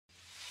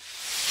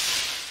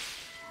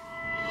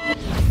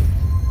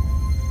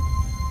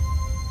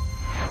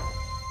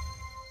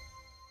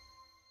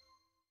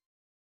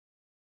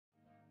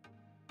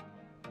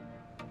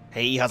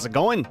Hey, how's it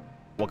going?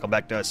 Welcome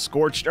back to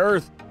Scorched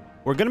Earth.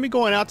 We're going to be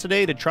going out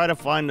today to try to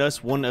find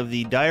us one of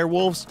the dire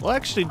wolves. Well,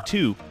 actually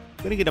two.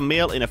 Going to get a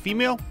male and a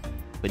female.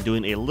 Been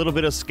doing a little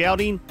bit of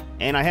scouting,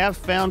 and I have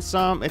found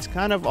some. It's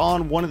kind of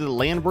on one of the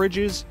land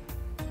bridges.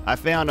 I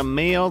found a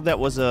male that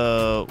was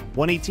a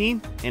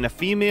 118, and a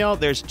female,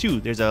 there's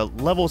two. There's a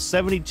level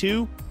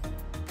 72,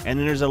 and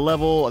then there's a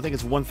level, I think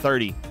it's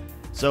 130.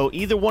 So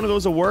either one of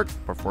those will work,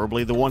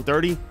 preferably the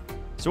 130.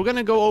 So we're going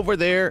to go over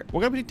there. We're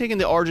going to be taking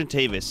the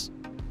Argentavis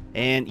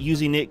and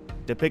using it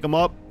to pick them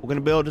up. We're going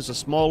to build just a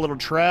small little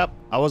trap.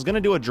 I was going to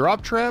do a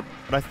drop trap,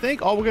 but I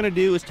think all we're going to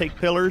do is take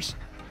pillars,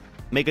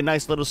 make a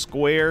nice little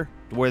square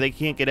to where they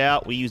can't get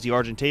out. We use the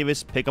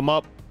Argentavis, pick them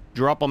up,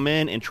 drop them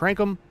in, and trank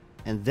them.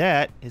 And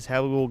that is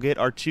how we will get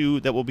our two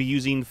that we'll be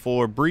using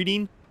for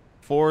breeding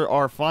for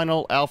our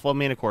final alpha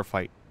manicore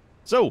fight.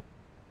 So,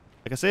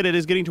 like I said, it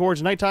is getting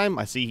towards nighttime.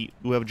 I see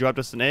whoever dropped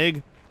us an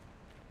egg.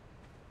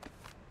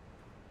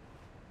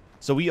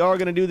 So we are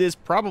going to do this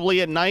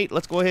probably at night.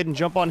 Let's go ahead and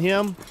jump on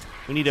him.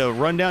 We need to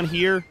run down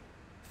here,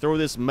 throw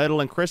this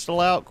metal and crystal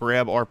out,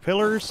 grab our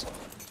pillars,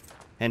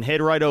 and head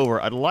right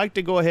over. I'd like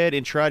to go ahead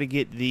and try to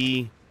get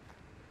the...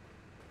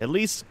 at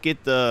least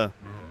get the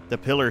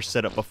pillars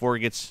set up before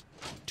it gets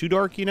too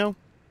dark, you know?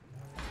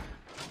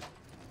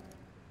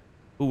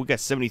 Ooh, we got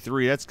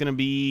 73. That's going to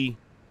be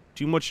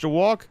too much to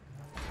walk?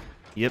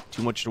 Yep,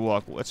 too much to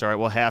walk. That's alright,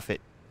 we'll half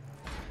it.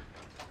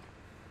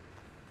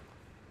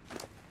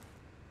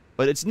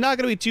 But it's not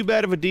going to be too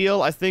bad of a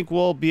deal. I think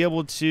we'll be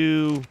able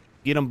to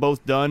get them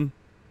both done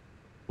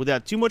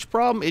without too much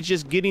problem. It's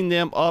just getting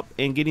them up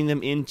and getting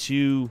them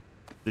into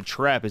the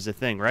trap is the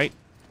thing, right?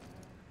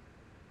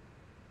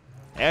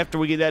 After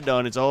we get that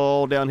done, it's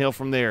all downhill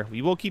from there.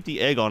 We will keep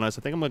the egg on us.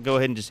 I think I'm going to go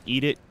ahead and just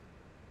eat it.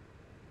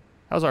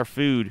 How's our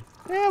food?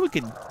 Yeah, we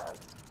could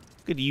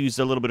use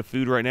a little bit of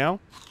food right now.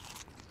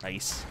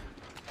 Nice.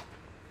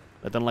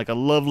 Nothing like a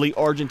lovely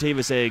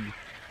Argentavis egg.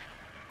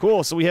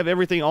 Cool, so we have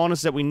everything on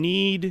us that we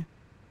need,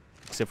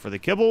 except for the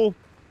kibble,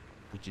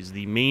 which is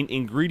the main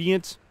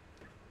ingredient.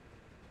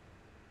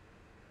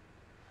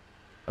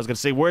 I was going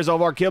to say, where's all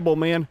of our kibble,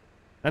 man?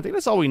 I think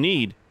that's all we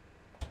need.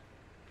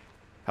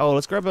 Oh,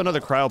 let's grab another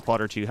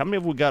cryopod or two. How many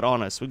have we got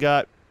on us? We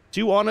got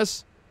 2 on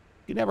us.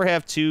 You never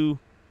have too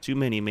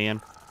many, man.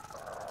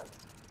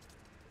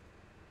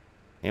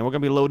 And we're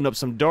going to be loading up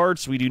some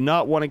darts. We do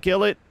not want to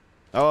kill it.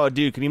 Oh,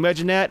 dude, can you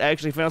imagine that? I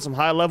actually found some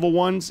high-level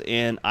ones,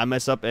 and I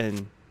mess up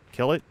and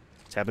kill it.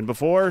 It's happened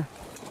before.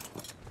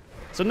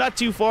 So not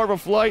too far of a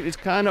flight. It's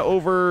kind of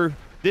over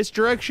this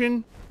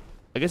direction.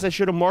 I guess I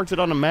should have marked it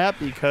on the map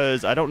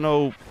because I don't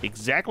know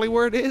exactly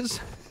where it is.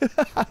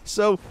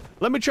 So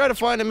let me try to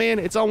find it, man.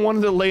 It's on one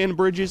of the land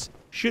bridges.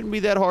 Shouldn't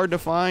be that hard to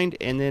find,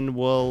 and then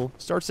we'll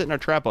start setting our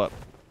trap up.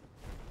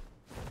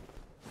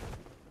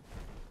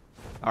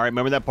 All right,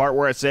 remember that part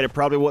where I said it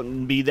probably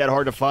wouldn't be that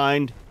hard to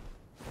find?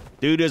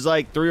 Dude, there's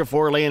like 3 or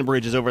 4 land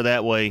bridges over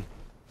that way.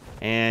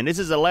 And this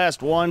is the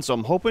last one, so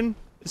I'm hoping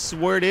this is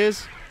where it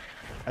is.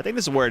 I think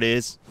this is where it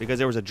is, because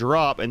there was a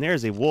drop, and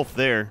there's a wolf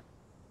there.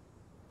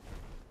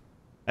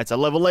 That's a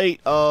level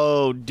 8.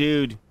 Oh,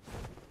 dude.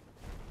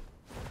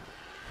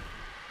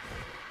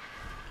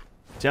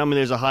 Tell me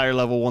there's a higher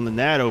level one than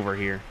that over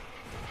here.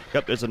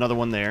 Yep, there's another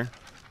one there.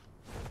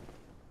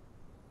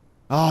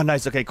 Oh,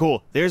 nice. Okay,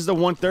 cool. There's the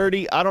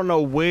 130. I don't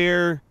know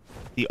where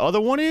the other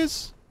one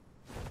is.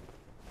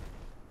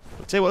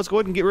 Tell you what, let's go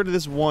ahead and get rid of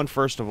this one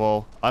first of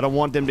all. I don't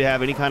want them to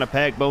have any kind of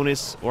pack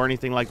bonus or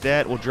anything like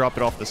that. We'll drop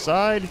it off the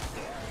side.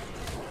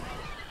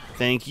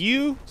 Thank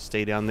you.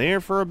 Stay down there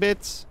for a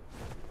bit.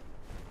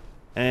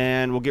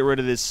 And we'll get rid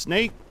of this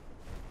snake.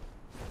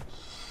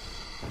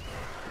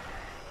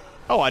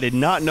 Oh, I did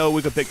not know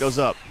we could pick those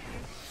up.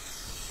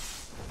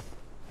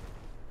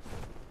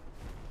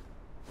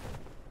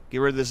 Get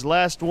rid of this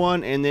last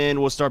one, and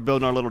then we'll start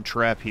building our little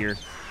trap here.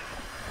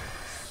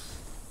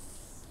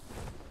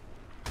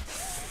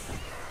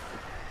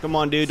 Come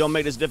on, dude. Don't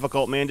make this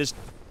difficult, man. Just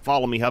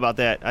follow me. How about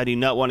that? I do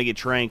not want to get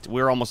tranked.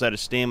 We're almost out of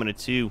stamina,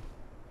 too.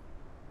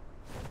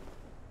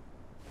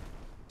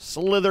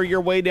 Slither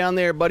your way down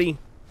there, buddy.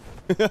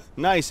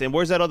 Nice. And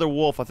where's that other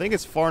wolf? I think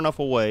it's far enough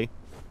away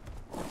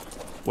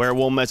where it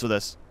won't mess with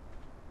us.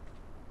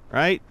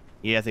 Right?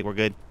 Yeah, I think we're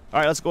good.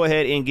 All right, let's go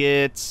ahead and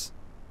get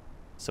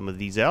some of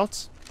these out.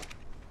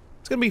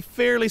 It's going to be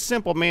fairly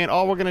simple, man.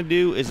 All we're going to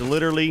do is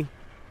literally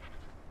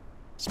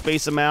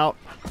space them out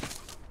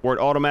where it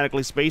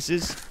automatically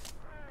spaces.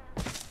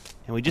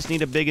 And we just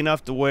need it big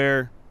enough to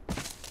where...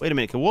 Wait a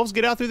minute, can wolves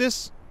get out through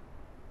this?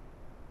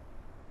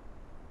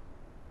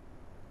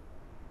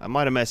 I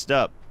might have messed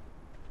up.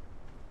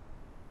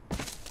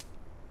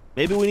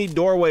 Maybe we need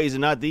doorways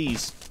and not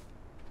these.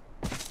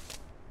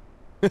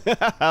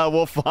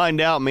 We'll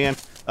find out, man.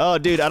 Oh,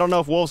 dude, I don't know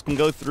if wolves can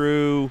go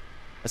through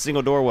a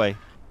single doorway.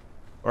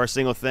 Or a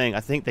single thing. I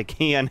think they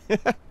can.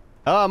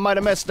 Oh, I might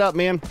have messed up,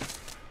 man.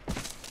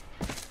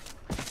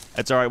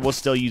 That's alright, we'll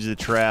still use the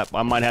trap.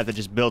 I might have to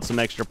just build some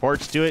extra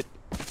parts to it.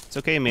 It's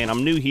okay, man.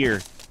 I'm new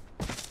here.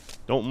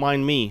 Don't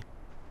mind me.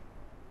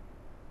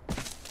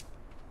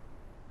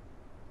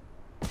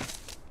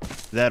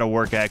 That'll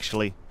work,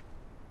 actually.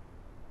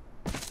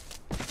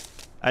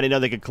 I didn't know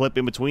they could clip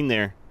in between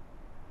there.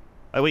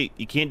 Oh, wait.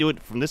 You can't do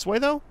it from this way,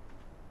 though?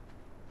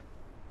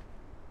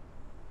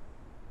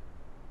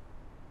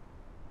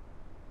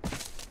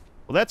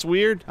 Well, that's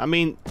weird. I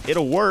mean,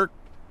 it'll work.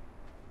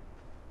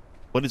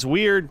 But it's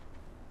weird.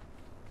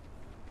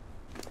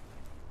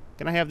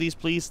 Can I have these,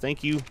 please?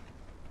 Thank you.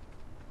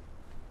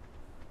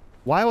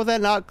 Why will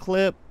that not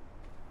clip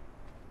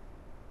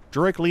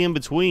directly in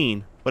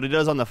between? But it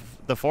does on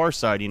the far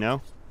side, you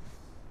know?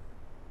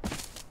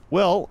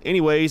 Well,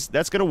 anyways,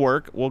 that's going to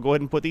work. We'll go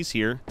ahead and put these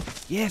here.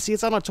 Yeah, see,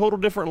 it's on a total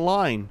different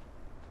line.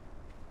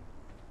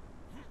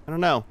 I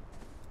don't know.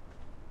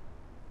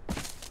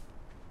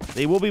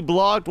 They will be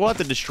blocked. We'll have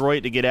to destroy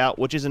it to get out,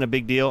 which isn't a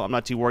big deal. I'm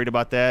not too worried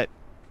about that.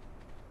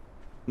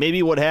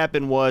 Maybe what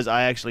happened was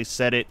I actually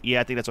set it. Yeah,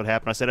 I think that's what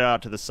happened. I set it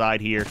out to the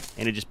side here,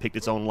 and it just picked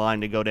its own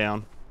line to go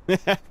down.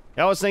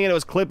 I was thinking it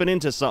was clipping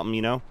into something,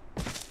 you know?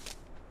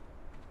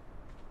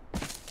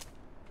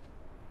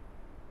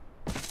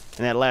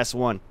 And that last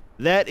one.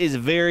 That is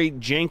very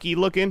janky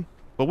looking,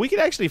 but we could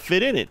actually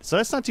fit in it, so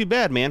that's not too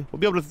bad, man. We'll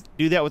be able to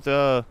do that with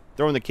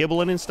throwing the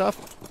kibble in and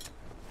stuff.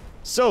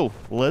 So,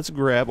 let's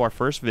grab our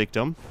first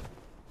victim.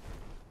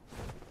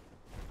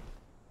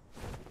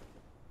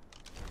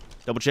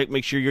 Double check,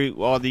 make sure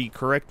you are the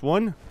correct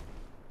one.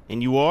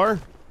 And you are.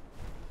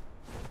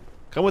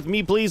 Come with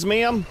me, please,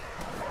 ma'am.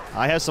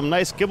 I have some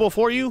nice kibble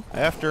for you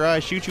after I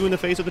shoot you in the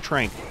face with a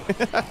trank.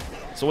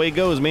 That's the way it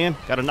goes, man.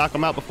 Gotta knock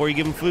them out before you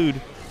give them food.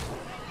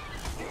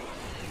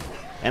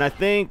 And I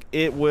think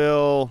it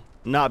will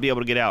not be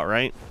able to get out,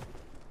 right?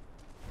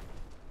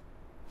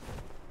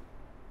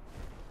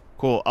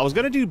 Cool. I was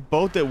going to do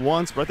both at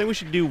once, but I think we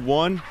should do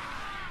one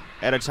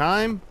at a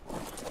time.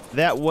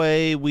 That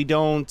way we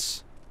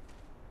don't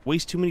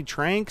waste too many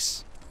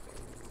tranks.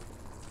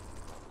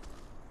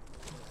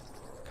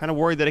 Kind of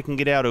worried that it can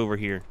get out over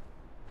here.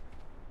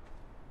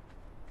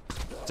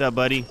 What's up,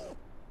 buddy?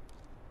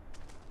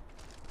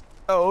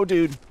 Oh,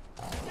 dude.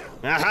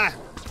 Aha!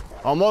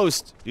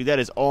 Almost. Dude, that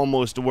is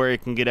almost to where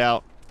it can get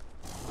out.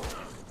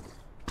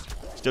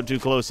 Still too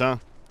close, huh?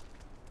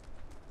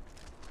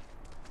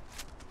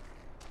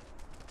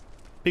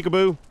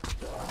 Peekaboo.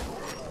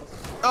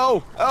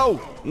 Oh,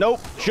 oh, nope.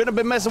 Shouldn't have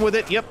been messing with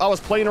it. Yep, I was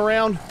playing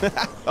around.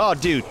 Oh,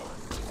 dude.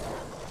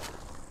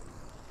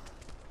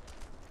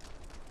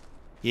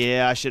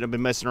 Yeah, I shouldn't have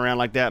been messing around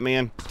like that,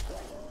 man.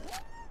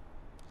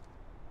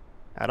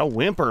 I don't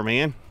whimper,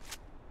 man.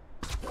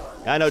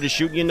 I know, just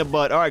shooting you in the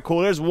butt. All right,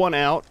 cool. There's one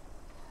out.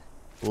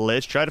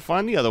 Let's try to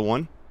find the other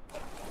one.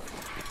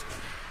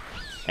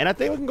 And I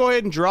think we can go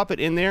ahead and drop it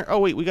in there. Oh,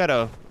 wait, we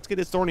gotta... Let's get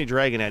this thorny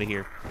dragon out of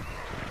here.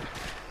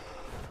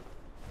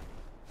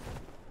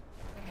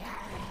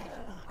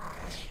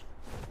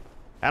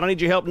 I don't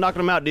need your help knocking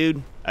them out,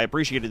 dude. I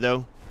appreciate it,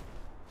 though.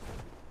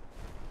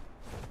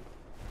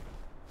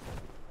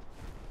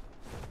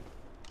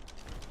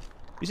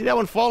 You see that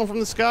one falling from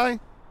the sky?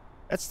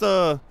 That's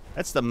the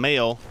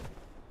male.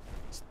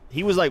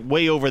 He was like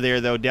way over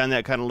there, though, down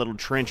that kind of little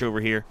trench over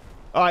here.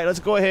 All right, let's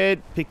go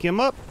ahead, pick him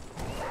up.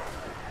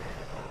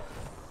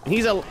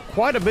 He's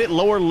quite a bit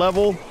lower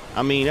level.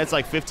 I mean, that's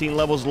like 15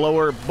 levels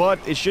lower,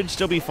 but it should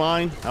still be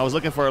fine. I was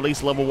looking for at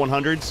least level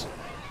 100s.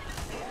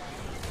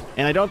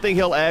 And I don't think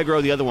he'll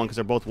aggro the other one because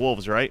they're both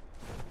wolves, right?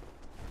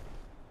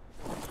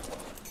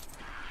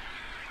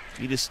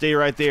 You just stay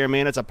right there,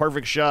 man. That's a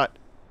perfect shot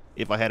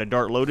if I had a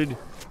dart loaded.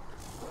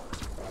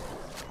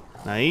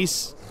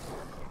 Nice.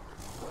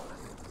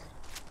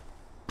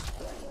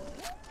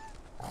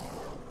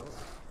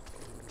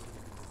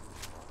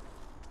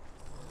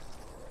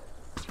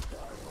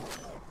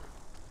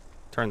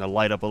 Turn the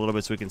light up a little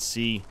bit so we can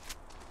see.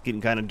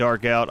 Getting kind of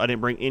dark out. I didn't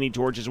bring any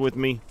torches with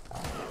me.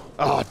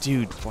 Oh,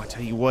 dude. Boy, I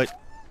tell you what.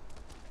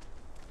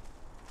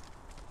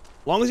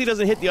 As long as he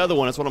doesn't hit the other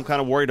one, that's what I'm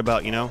kind of worried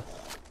about, you know?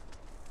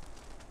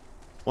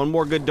 One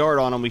more good dart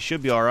on him, we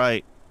should be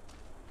alright.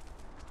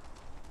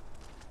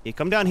 Yeah,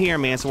 come down here,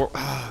 man. So we're...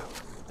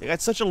 they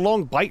got such a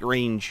long bite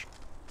range.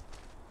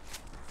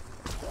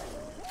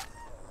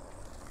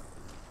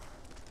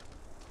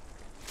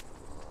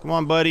 Come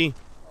on, buddy.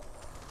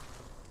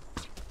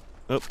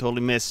 Oh,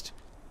 totally missed.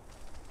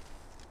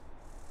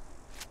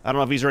 I don't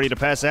know if he's ready to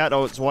pass out.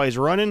 Oh, that's why he's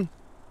running.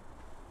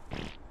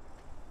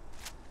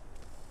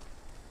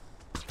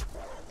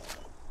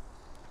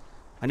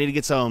 I need to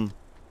get some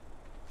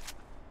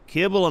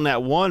kibble on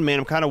that one, man.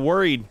 I'm kind of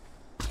worried.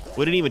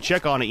 We didn't even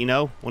check on it, you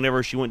know,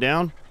 whenever she went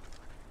down.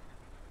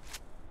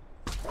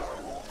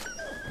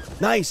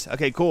 Nice.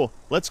 Okay, cool.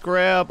 Let's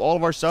grab all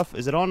of our stuff.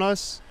 Is it on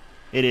us?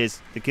 It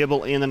is. The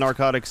kibble and the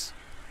narcotics.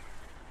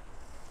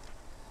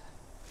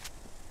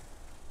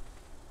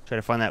 Try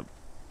to find that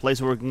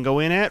place where we can go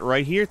in at.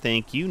 Right here.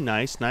 Thank you.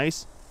 Nice,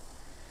 nice.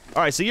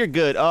 Alright, so you're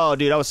good. Oh,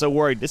 dude, I was so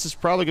worried. This is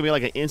probably going to be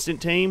like an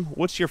instant tame.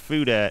 What's your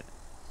food at?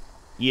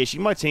 Yeah, she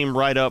might tame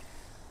right up.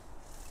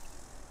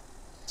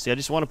 See, I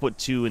just want to put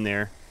 2 in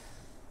there.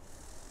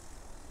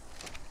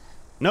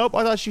 Nope,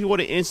 I thought she would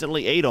have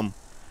instantly ate them.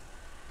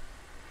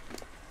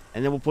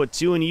 And then we'll put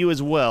 2 in you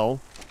as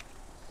well.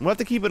 We'll have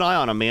to keep an eye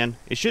on them, man.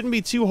 It shouldn't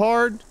be too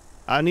hard.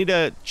 I need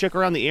to check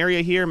around the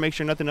area here, make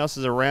sure nothing else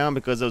is around,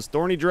 because those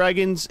thorny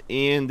dragons,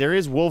 and there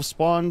is wolf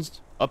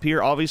spawns up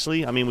here,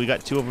 obviously. I mean, we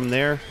got 2 of them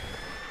there.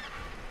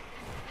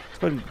 Let's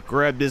go ahead and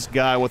grab this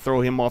guy. We'll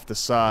throw him off the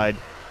side.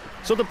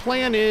 So the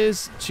plan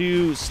is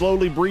to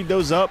slowly breed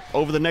those up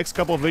over the next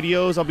couple of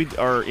videos.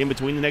 Or in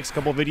between the next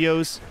couple of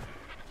videos.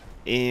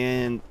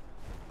 And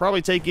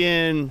probably take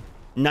in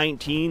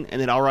 19, and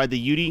then I'll ride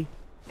the Yeti.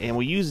 And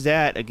we'll use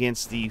that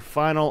against the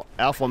final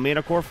Alpha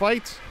Manticore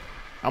fight.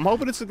 I'm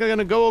hoping it's going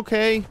to go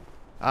okay.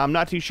 I'm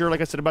not too sure,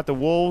 like I said, about the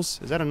wolves.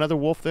 Is that another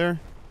wolf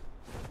there?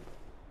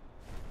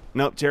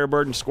 Nope, Terror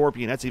Bird and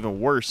Scorpion. That's even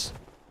worse.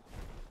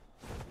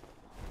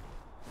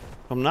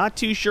 I'm not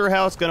too sure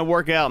how it's going to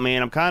work out,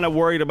 man. I'm kind of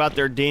worried about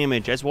their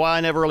damage. That's why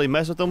I never really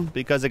mess with them,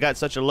 because they got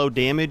such a low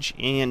damage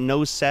and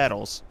no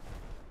saddles.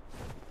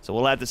 So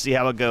we'll have to see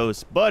how it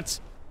goes. But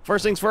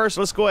first things first,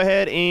 let's go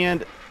ahead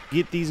and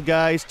get these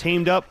guys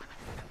tamed up.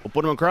 We'll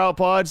put them in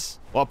cryopods.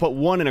 Well, I'll put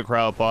one in a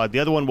cryopod. The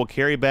other one we'll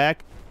carry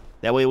back.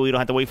 That way we don't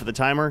have to wait for the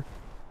timer.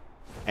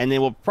 And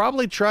then we'll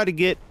probably try to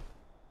get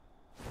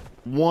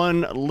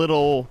one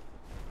little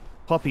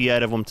puppy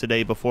out of them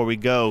today before we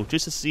go,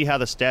 just to see how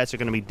the stats are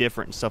going to be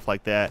different and stuff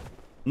like that.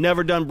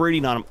 Never done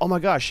breeding on them. Oh my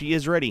gosh, she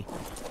is ready.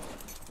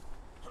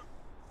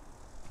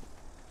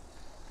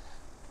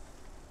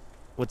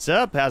 What's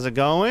up? How's it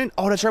going?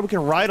 Oh, that's right, we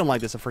can ride them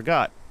like this. I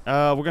forgot.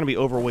 We're going to be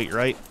overweight,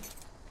 right?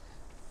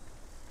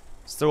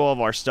 Let's throw all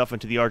of our stuff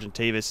into the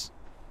Argentavis.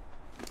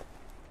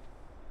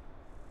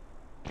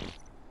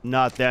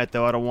 Not that,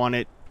 though. I don't want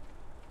it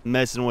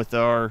messing with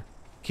our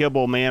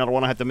kibble, man. I don't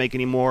want to have to make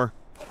any more.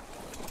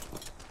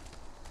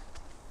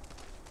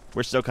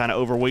 We're still kind of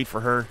overweight for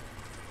her.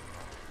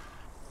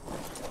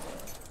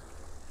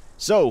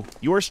 So,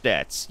 your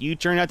stats. You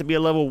turn out to be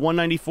a level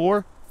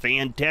 194.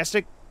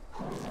 Fantastic.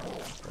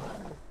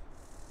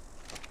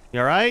 You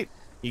alright?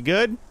 You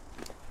good?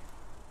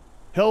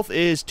 Health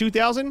is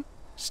 2,000.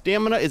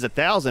 Stamina is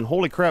 1,000.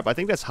 Holy crap, I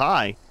think that's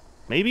high.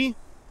 Maybe?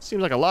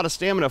 Seems like a lot of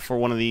stamina for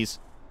one of these.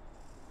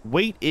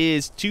 Weight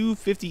is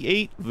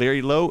 258.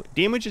 Very low.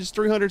 Damage is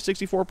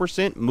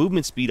 364%.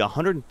 Movement speed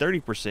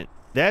 130%.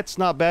 That's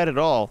not bad at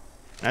all.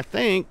 I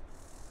think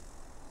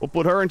we'll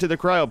put her into the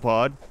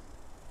cryopod.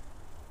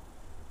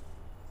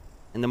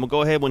 And then we'll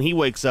go ahead, when he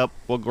wakes up,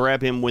 we'll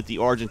grab him with the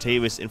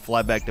Argentavis and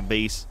fly back to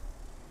base.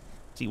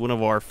 See one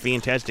of our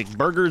fantastic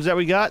burgers that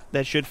we got.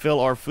 That should fill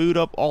our food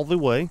up all the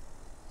way.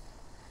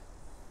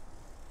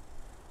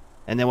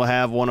 And then we'll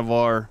have one of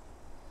our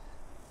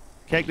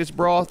cactus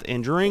broth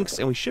and drinks,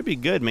 and we should be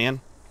good,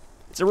 man.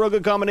 It's a real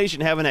good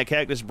combination, having that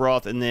cactus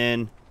broth and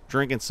then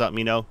drinking something,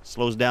 you know.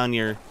 Slows down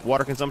your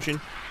water consumption.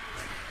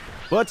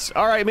 But,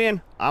 alright,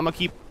 man. I'm gonna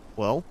keep...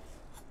 Well...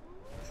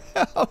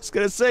 I was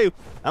gonna say,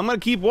 I'm gonna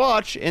keep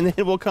watch, and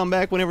then we'll come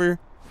back whenever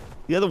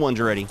the other one's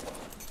ready.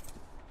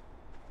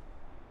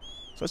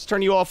 So let's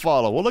turn you off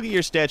follow. We'll look at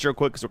your stats real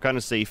quick, because we're kind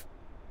of safe.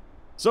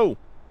 So,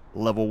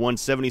 level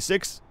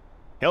 176.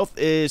 Health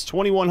is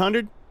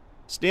 2,100.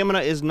 Stamina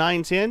is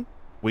 910.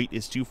 Weight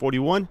is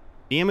 241.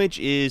 Damage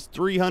is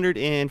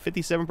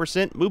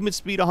 357%. Movement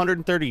speed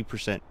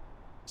 130%.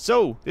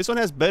 So, this one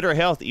has better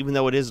health, even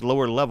though it is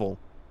lower level.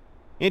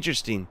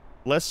 Interesting.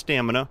 Less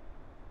stamina.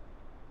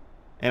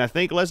 And I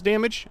think less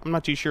damage? I'm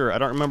not too sure. I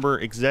don't remember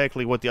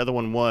exactly what the other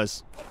one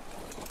was.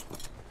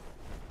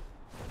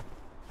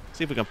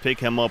 See if we can pick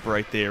him up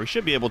right there. We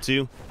should be able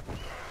to.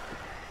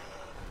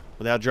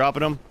 Without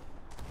dropping him.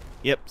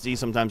 Yep, see,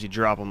 sometimes you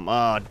drop him.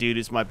 Ah, dude,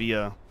 this might be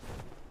a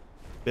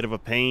bit of a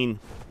pain.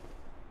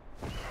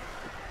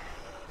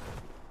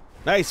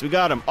 Nice, we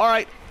got him.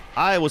 Alright,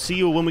 I will see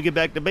you when we get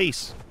back to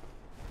base.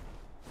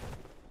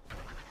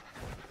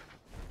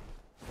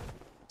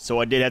 So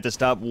I did have to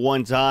stop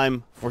one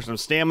time for some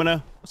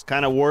stamina. I was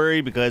kind of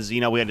worried because, you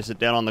know, we had to sit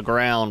down on the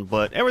ground,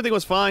 but everything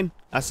was fine.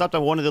 I stopped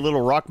on one of the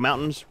little rock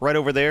mountains right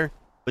over there.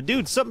 But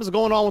dude, something's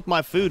going on with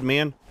my food,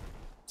 man.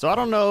 So I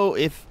don't know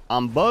if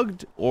I'm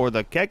bugged or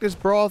the cactus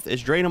broth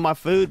is draining my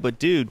food, but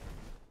dude,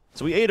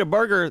 so we ate a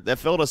burger that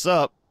filled us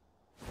up.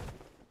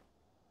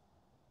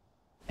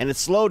 And it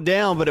slowed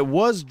down, but it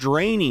was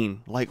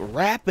draining, like,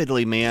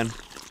 rapidly, man.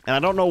 And I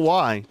don't know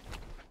why.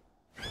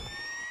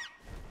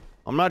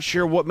 I'm not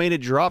sure what made it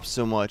drop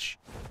so much.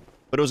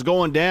 But it was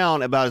going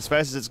down about as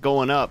fast as it's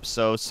going up.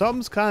 So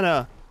something's kind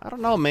of, I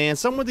don't know, man.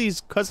 Some of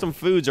these custom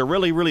foods are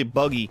really, really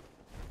buggy.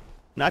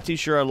 Not too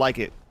sure I like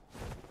it.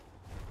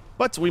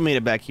 But we made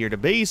it back here to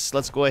base.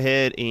 Let's go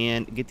ahead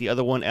and get the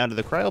other one out of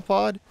the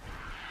cryopod.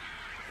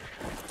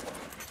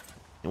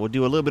 And we'll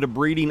do a little bit of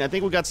breeding. I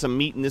think we got some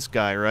meat in this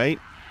guy, right?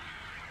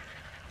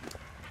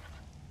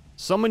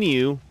 Summon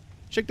you.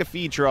 Check the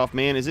feed trough,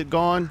 man. Is it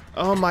gone?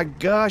 Oh my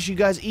gosh, you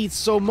guys eat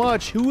so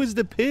much. Who is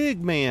the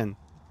pig, man?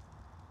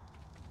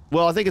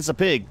 Well, I think it's a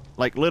pig.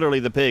 Like,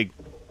 literally the pig.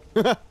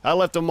 I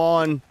left him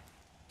on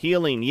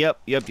healing.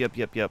 Yep.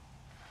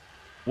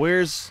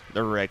 Where's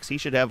the Rex? He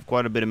should have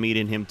quite a bit of meat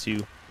in him,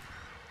 too.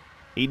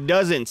 He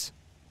doesn't.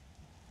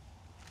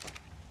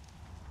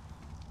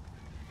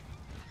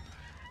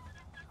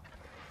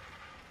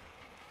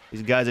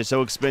 These guys are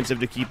so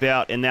expensive to keep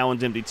out, and that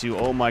one's empty too.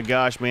 Oh my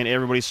gosh, man,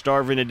 everybody's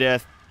starving to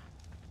death.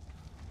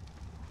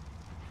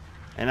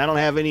 And I don't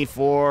have any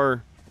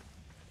for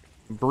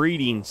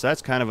breeding, so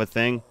that's kind of a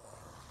thing.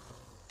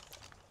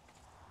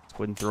 Let's go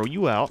ahead and throw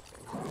you out.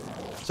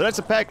 So that's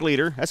a pack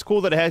leader. That's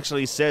cool that it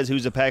actually says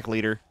who's a pack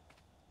leader.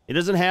 It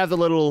doesn't have the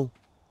little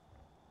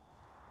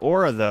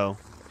aura, though.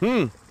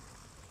 Yeah,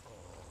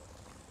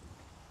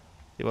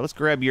 well, let's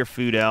grab your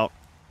food out.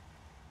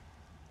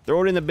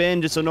 Throw it in the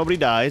bin just so nobody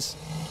dies.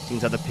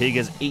 Seems how the pig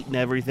has eaten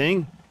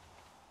everything.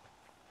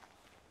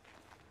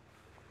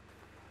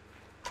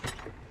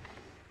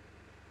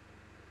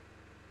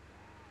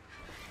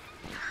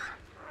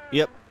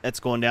 Yep, that's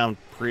going down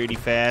pretty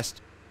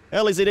fast.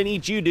 At least they didn't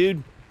eat you,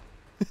 dude.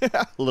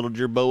 Little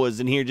jerboas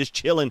in here just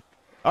chilling.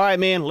 All right,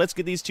 man, let's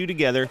get these two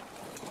together.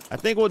 I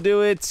think we'll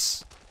do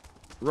it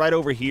right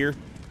over here.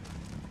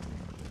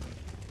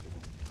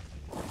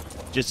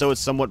 Just so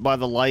it's somewhat by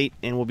the light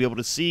and we'll be able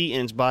to see,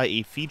 and it's by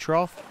a feed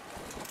trough.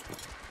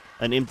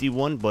 An empty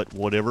one, but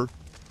whatever.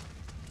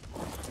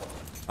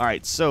 All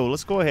right, so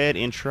let's go ahead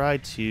and try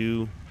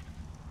to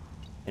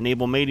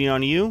enable mating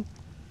on you.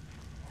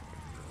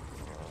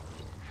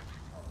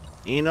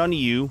 And on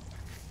you.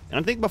 And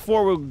I think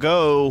before we'll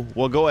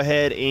go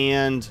ahead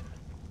and...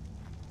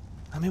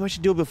 maybe I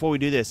should do it before we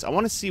do this. I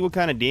want to see what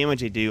kind of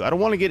damage they do. I don't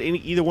want to get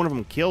either one of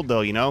them killed,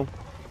 though, you know?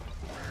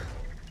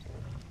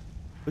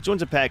 Which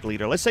one's a pack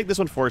leader? Let's take this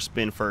one for a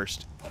spin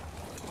first.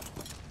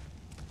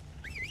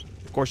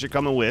 Of course, you're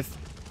coming with.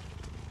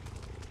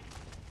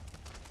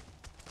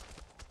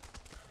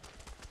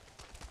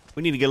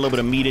 We need to get a little bit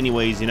of meat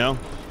anyways, you know?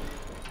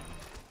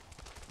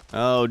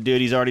 Oh,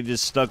 dude, he's already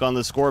just stuck on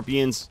the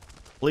scorpions.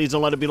 Please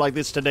don't let it be like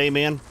this today,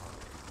 man.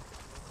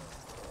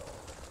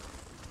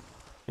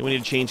 And we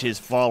need to change his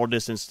follow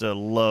distance to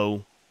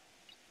low.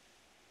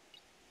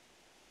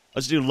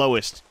 Let's do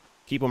lowest.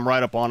 Keep him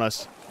right up on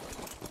us.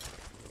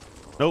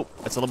 Nope,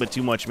 that's a little bit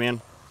too much,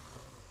 man.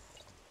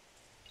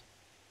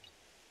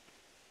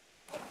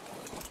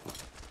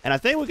 And I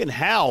think we can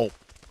howl,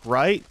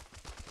 right?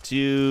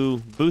 To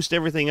boost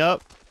everything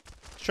up.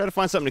 Let's try to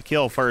find something to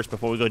kill first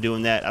before we go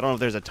doing that. I don't know if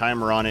there's a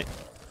timer on it.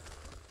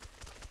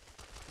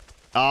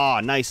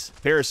 Ah, nice.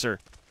 Parasaur.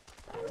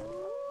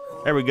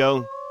 There we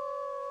go.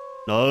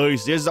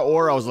 Nice. There's the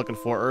aura I was looking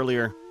for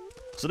earlier.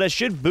 So that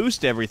should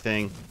boost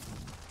everything.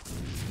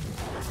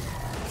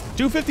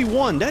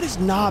 251. That is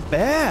not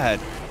bad.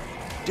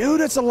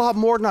 Dude, that's a lot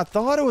more than I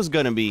thought it was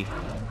going to be.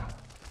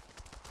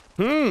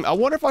 I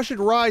wonder if I should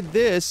ride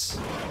this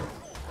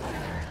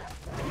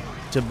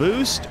to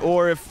boost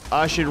or if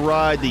I should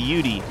ride the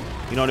Yudi.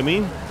 You know what I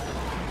mean?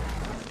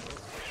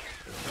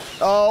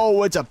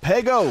 Oh, it's a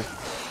Pego.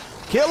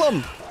 Kill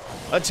him.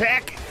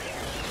 Attack.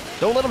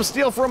 Don't let him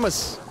steal from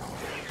us.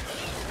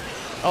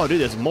 Oh,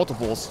 dude, there's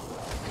multiples.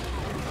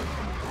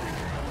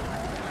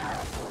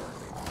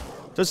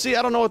 So, see,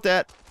 I don't know what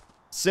that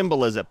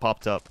symbol is that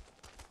popped up.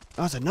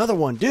 Oh, it's another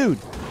one, dude.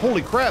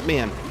 Holy crap,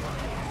 man.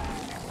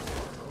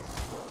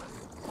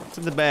 What's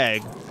in the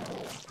bag?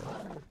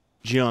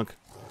 Junk.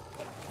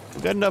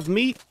 We got enough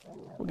meat?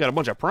 We got a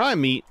bunch of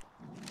prime meat.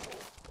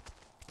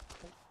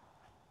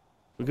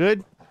 We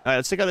good? Alright,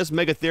 let's take out this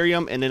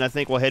Megatherium, and then I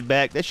think we'll head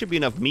back. That should be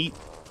enough meat.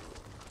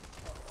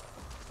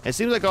 It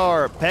seems like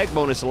our pack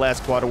bonus will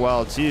last quite a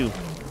while, too.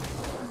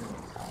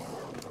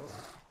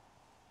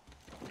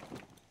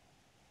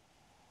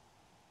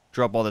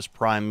 Drop all this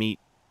prime meat.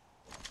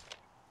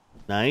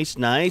 Nice,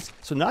 nice.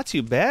 So not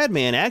too bad,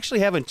 man. Actually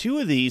having two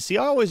of these. See,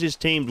 I always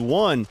just tamed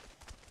one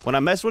when I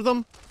mess with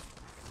them.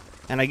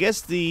 And I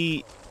guess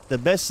the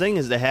best thing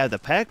is to have the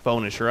pack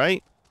bonus,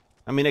 right?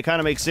 I mean, it kind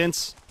of makes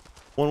sense,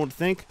 one would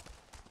think.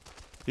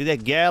 Dude,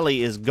 that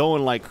galley is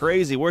going like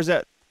crazy. Where's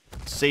that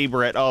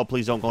saber at? Oh,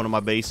 please don't go into my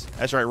base.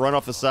 That's right, run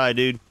off the side,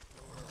 dude.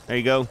 There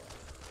you go.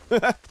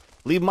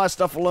 Leave my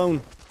stuff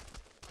alone.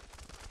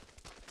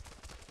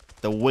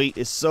 The weight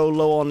is so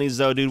low on these,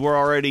 though, dude. We're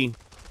already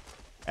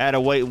out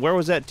of weight. Where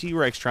was that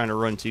T-Rex trying to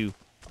run to?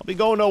 I'll be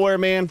going nowhere,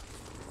 man.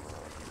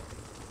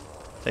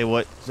 Tell you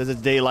what, since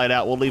it's daylight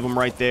out, we'll leave them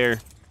right there.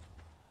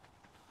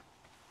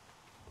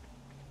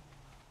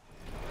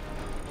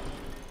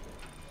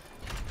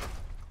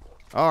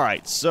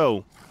 Alright,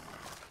 so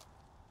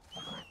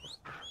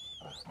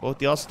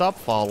both y'all stop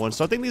following.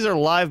 So I think these are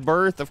live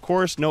birth, of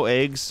course, no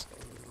eggs.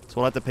 So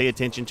we'll have to pay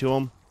attention to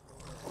them.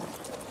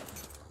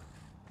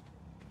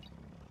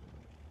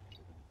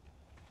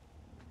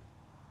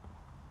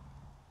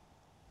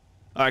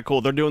 Alright,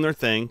 cool. They're doing their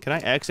thing. Can I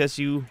access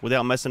you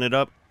without messing it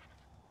up?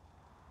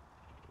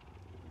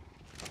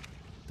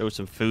 Throw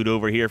some food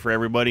over here for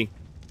everybody.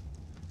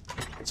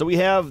 So we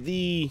have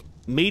the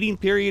mating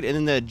period and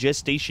then the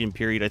gestation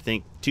period, I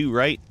think, too,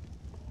 right?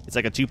 It's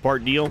like a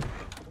two-part deal. And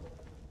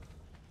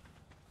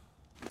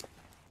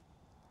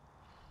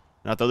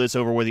I'll throw this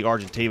over where the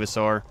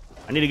Argentavis are.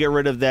 I need to get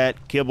rid of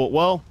that kibble.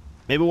 Well,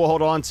 maybe we'll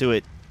hold on to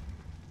it.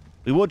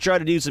 We will try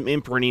to do some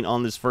imprinting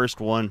on this first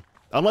one.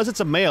 Unless it's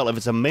a male. If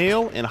it's a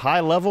male and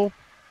high level,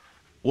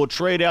 we'll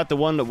trade out the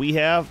one that we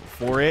have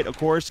for it, of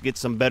course, get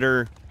some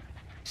better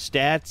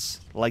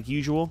stats, like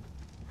usual.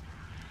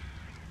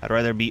 I'd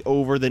rather be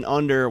over than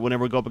under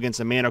whenever we go up against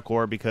a mana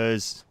core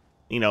because,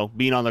 you know,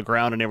 being on the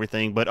ground and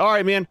everything. But all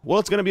right, man. Well,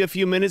 it's going to be a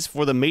few minutes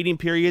for the mating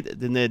period,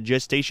 then the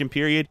gestation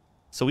period.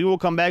 So we will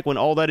come back when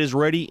all that is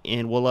ready,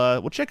 and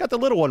we'll check out the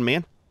little one,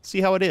 man.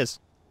 See how it is.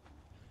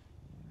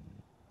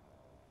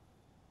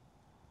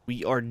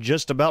 We are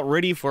just about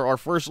ready for our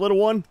first little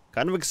one.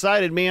 Kind of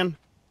excited, man.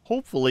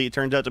 Hopefully it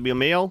turns out to be a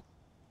male.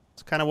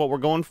 It's kind of what we're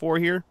going for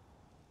here.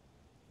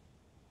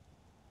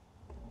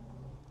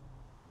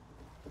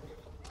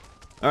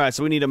 Alright,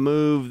 so we need to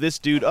move this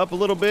dude up a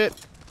little bit.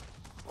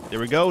 There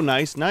we go.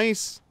 Nice,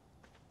 nice.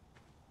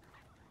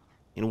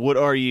 And what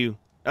are you?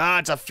 Ah,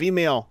 it's a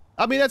female.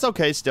 I mean, that's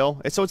okay still.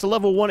 So it's a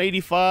level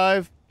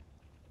 185.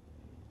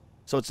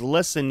 So it's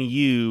less than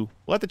you.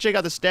 We'll have to check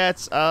out the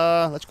stats.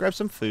 Let's grab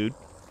some food.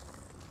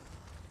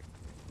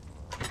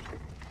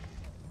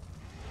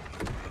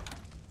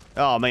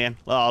 Oh, man.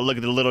 Oh, look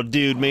at the little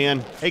dude, man.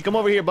 Hey, come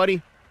over here,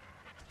 buddy.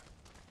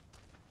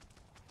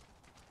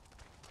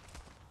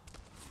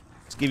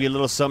 Let's give you a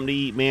little something to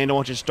eat, man. Don't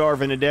want you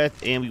starving to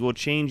death. And we will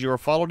change your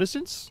follow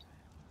distance.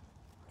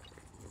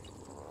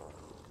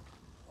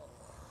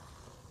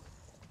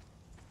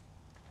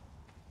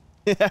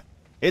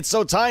 It's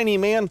so tiny,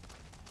 man.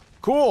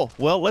 Cool.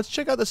 Well, let's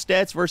check out the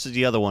stats versus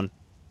the other one.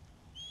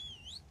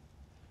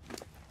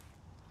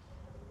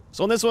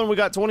 So on this one, we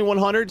got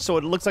 2100, so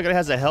it looks like it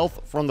has a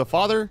health from the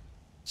father,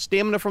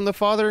 stamina from the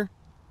father,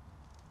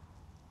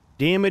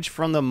 damage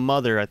from the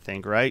mother, I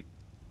think, right?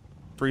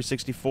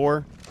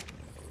 364.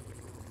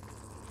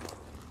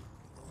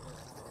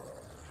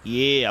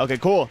 Yeah, okay,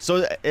 cool.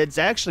 So it's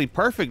actually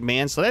perfect,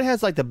 man. So that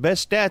has like the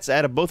best stats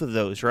out of both of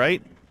those,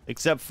 right?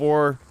 Except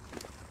for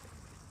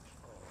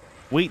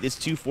weight is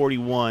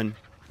 241.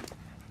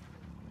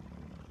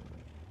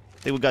 I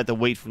think we got the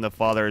weight from the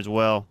father as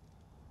well.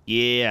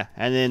 Yeah,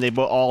 and then they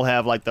all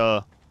have like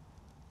the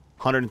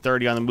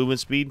 130 on the movement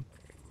speed.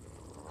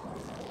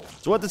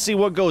 So we'll have to see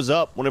what goes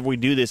up whenever we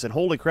do this. And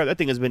holy crap, that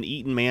thing has been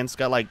eaten, man. It's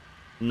got like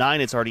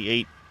 9, it's already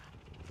 8.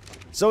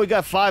 So we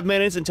got 5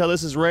 minutes until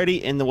this is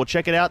ready, and then we'll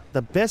check it out.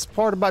 The best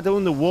part about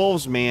doing the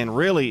wolves, man,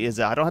 really, is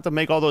that I don't have to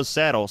make all those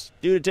saddles.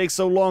 Dude, it takes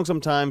so long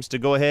sometimes to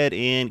go ahead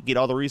and get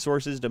all the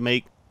resources to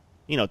make,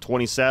 you know,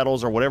 20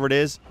 saddles or whatever it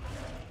is.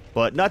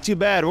 But not too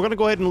bad. We're going to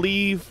go ahead and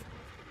leave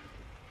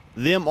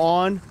them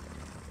on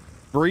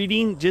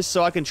breeding just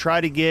so I can try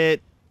to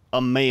get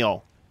a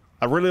male.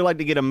 I'd really like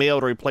to get a male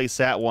to replace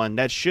that one.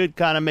 That should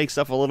kind of make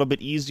stuff a little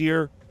bit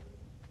easier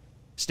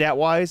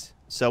stat-wise.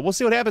 So we'll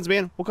see what happens,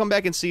 man. We'll come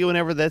back and see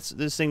whenever this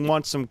thing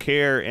wants some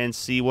care and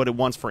see what it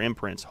wants for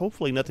imprints.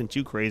 Hopefully nothing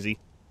too crazy.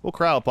 We'll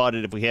cryopod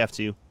it if we have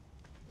to.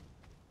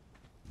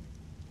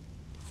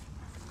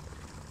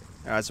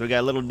 Alright, so we got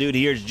a little dude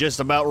here. Is just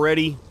about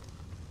ready.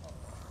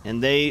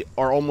 And they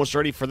are almost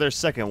ready for their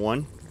second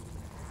one.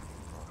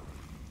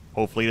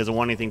 Hopefully he doesn't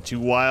want anything too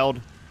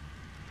wild.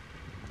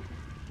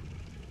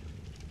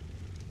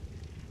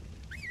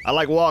 I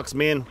like walks,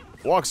 man.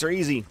 Walks are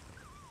easy.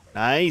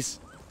 Nice.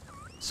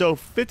 So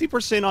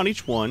 50% on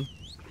each one.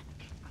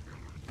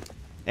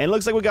 And it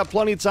looks like we got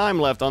plenty of time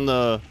left on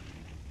the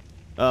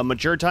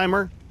mature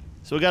timer.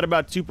 So we got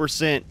about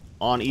 2%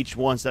 on each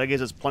one. So that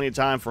gives us plenty of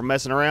time for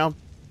messing around.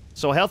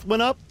 So health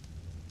went up.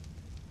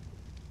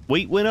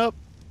 Weight went up.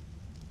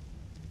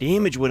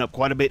 Damage went up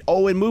quite a bit.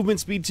 Oh, and movement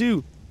speed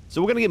too.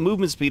 So we're going to get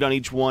movement speed on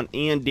each one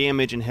and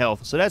damage and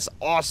health. So that's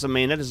awesome,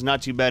 man. That is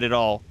not too bad at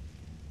all.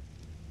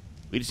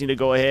 We just need to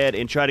go ahead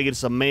and try to get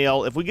some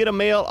male. If we get a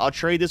male, I'll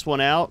trade this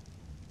one out.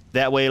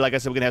 That way, like I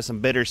said, we're going to have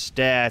some better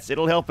stats.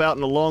 It'll help out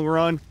in the long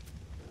run.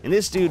 And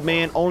this dude,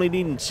 man, only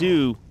needing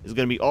 2 is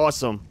going to be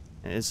awesome.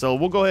 And so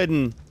we'll go ahead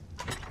and,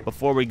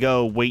 before we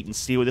go, wait and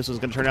see what this one's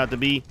going to turn out to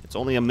be. It's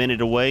only a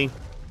minute away.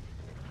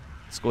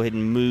 Let's go ahead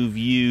and move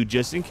you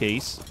just in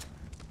case.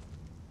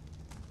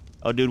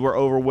 Oh, dude, we're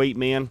overweight,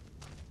 man.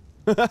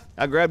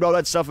 I grabbed all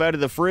that stuff out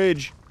of the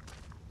fridge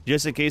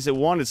just in case it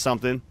wanted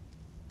something.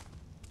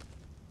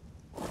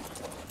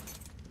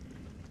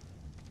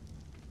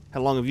 How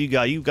long have you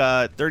got? You've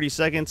got 30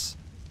 seconds.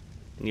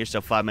 And you're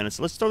still 5 minutes.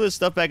 Let's throw this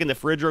stuff back in the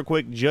fridge real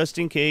quick just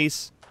in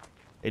case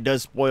it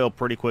does spoil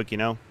pretty quick, you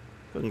know.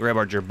 Go ahead and grab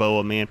our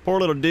jerboa, man. Poor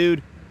little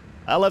dude.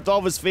 I left all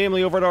of his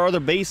family over at our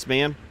other base,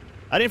 man.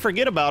 I didn't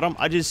forget about him.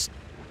 I just,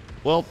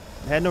 well,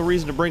 had no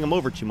reason to bring him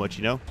over too much,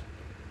 you know.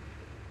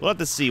 We'll have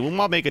to see. We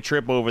might make a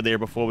trip over there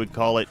before we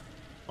call it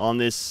on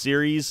this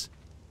series.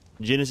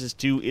 Genesis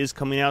 2 is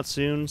coming out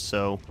soon,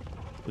 so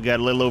we got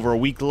a little over a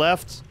week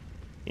left.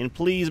 And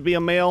please be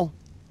a male.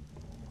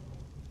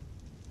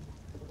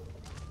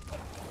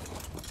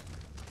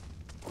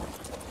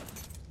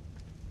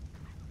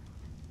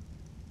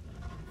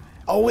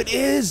 Oh, it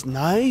is!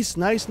 Nice,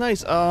 nice,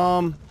 nice.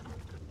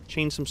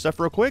 Change some stuff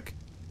real quick.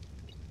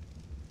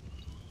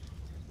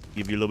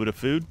 Give you a little bit of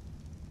food.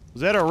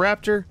 Was that a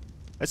raptor?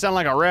 That sounded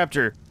like a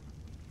raptor.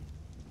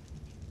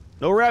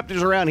 No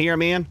raptors around here,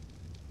 man.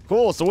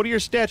 Cool, so what are your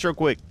stats real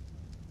quick?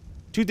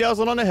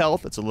 2,000 on the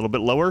health. That's a little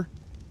bit lower.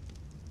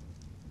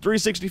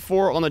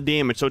 364 on the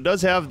damage. So it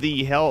does have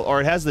the health,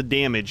 or it has the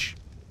damage.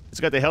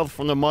 It's got the health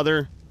from the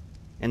mother,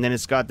 and then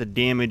it's got the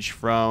damage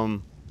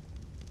from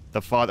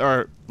the father,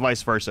 or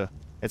vice versa.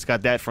 It's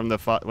got that from the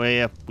father. Well,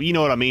 yeah, you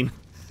know what I mean.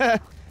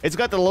 It's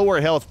got the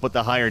lower health, but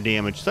the higher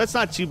damage. So that's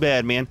not too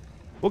bad, man.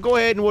 We'll go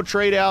ahead and we'll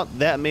trade out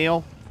that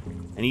male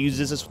and use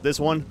this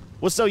one.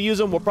 We'll still use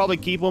him. We'll probably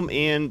keep him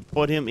and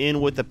put him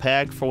in with the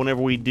pack for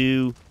whenever we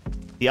do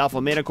the Alpha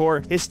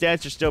Manticore. His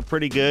stats are still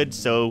pretty good,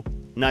 so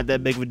not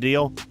that big of a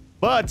deal.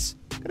 But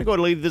I'm gonna go ahead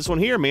and leave this one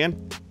here,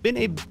 man. Been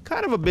a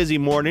kind of a busy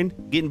morning.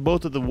 Getting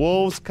both of the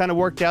wolves kind of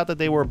worked out that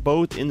they were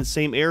both in the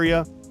same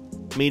area.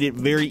 Made it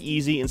very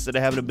easy instead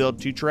of having to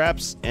build 2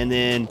 traps. And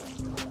then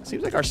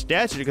seems like our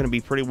stats are going to be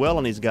pretty well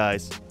on these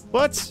guys.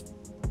 But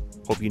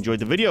hope you enjoyed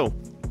the video.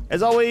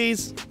 As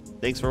always,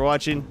 thanks for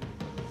watching,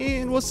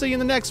 and we'll see you in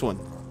the next one.